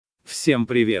Всем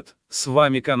привет! С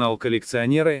вами канал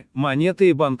Коллекционеры, монеты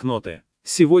и банкноты.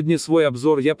 Сегодня свой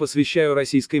обзор я посвящаю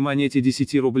российской монете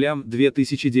 10 рублям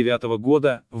 2009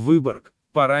 года, Выборг.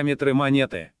 Параметры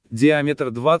монеты.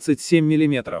 Диаметр 27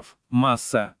 мм,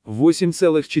 масса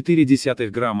 8,4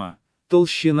 грамма,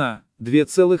 толщина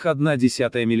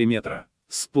 2,1 мм,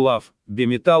 сплав,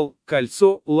 биметалл,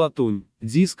 кольцо, латунь,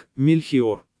 диск,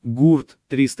 мельхиор, гурт,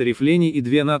 300 рифлений и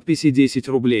 2 надписи 10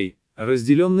 рублей,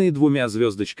 разделенные двумя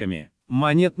звездочками.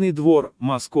 Монетный двор,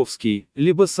 московский,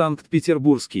 либо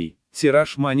Санкт-Петербургский.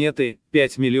 Тираж монеты –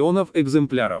 5 миллионов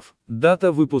экземпляров.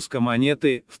 Дата выпуска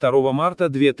монеты – 2 марта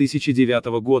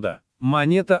 2009 года.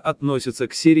 Монета относится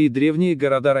к серии «Древние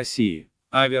города России».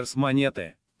 Аверс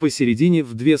монеты. Посередине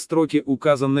в две строки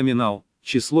указан номинал,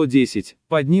 число 10,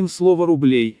 под ним слово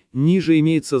 «рублей», ниже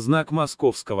имеется знак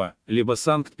московского, либо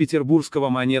Санкт-Петербургского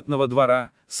монетного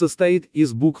двора, состоит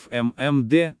из букв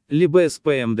СПМД, либо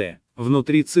СПМД.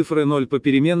 Внутри цифры 0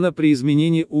 попеременно при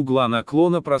изменении угла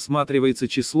наклона просматривается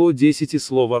число 10 и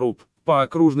слово «руб». По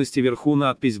окружности вверху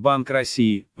надпись «Банк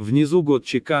России», внизу год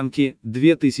чеканки,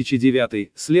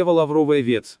 2009, слева лавровая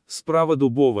ветвь, справа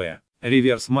дубовая.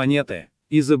 Реверс монеты.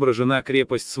 Изображена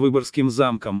крепость с Выборгским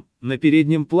замком, на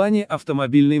переднем плане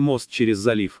автомобильный мост через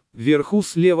залив. Вверху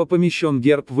слева помещен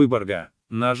герб Выборга.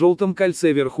 На желтом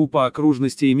кольце вверху по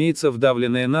окружности имеется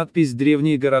вдавленная надпись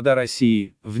 «Древние города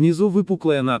России», внизу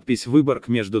выпуклая надпись «Выборг»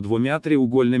 между двумя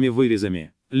треугольными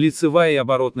вырезами. Лицевая и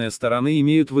оборотная стороны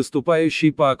имеют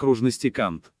выступающий по окружности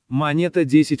кант. Монета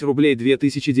 10 рублей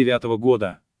 2009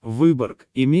 года, Выборг,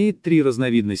 имеет три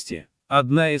разновидности.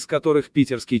 Одна из которых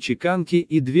питерской чеканки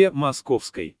и две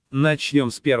московской.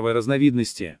 Начнем с первой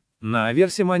разновидности. На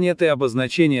аверсе монеты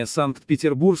обозначение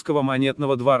Санкт-Петербургского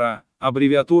монетного двора,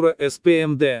 аббревиатура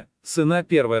СПМД, цена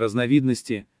первой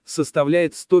разновидности,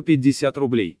 составляет 150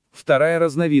 рублей. Вторая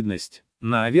разновидность.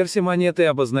 На аверсе монеты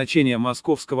обозначение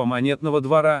Московского монетного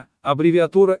двора,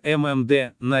 аббревиатура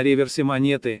ММД, на реверсе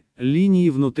монеты, линии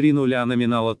внутри нуля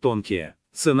номинала тонкие.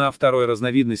 Цена второй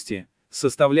разновидности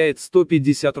составляет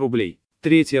 150 рублей.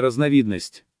 Третья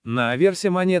разновидность. На аверсе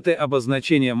монеты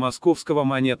обозначение Московского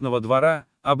монетного двора,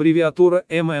 аббревиатура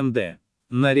ММД.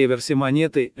 На реверсе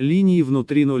монеты линии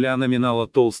внутри нуля номинала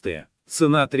толстые.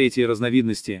 Цена третьей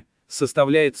разновидности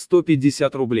составляет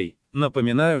 150 рублей.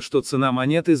 Напоминаю, что цена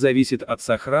монеты зависит от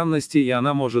сохранности и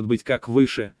она может быть как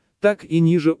выше, так и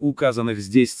ниже указанных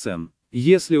здесь цен.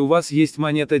 Если у вас есть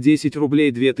монета 10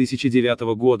 рублей 2009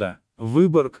 года,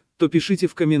 Выборг, то пишите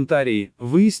в комментарии,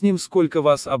 выясним, сколько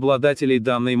вас обладателей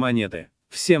данной монеты.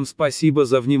 Всем спасибо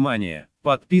за внимание,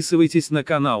 подписывайтесь на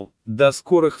канал, до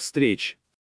скорых встреч!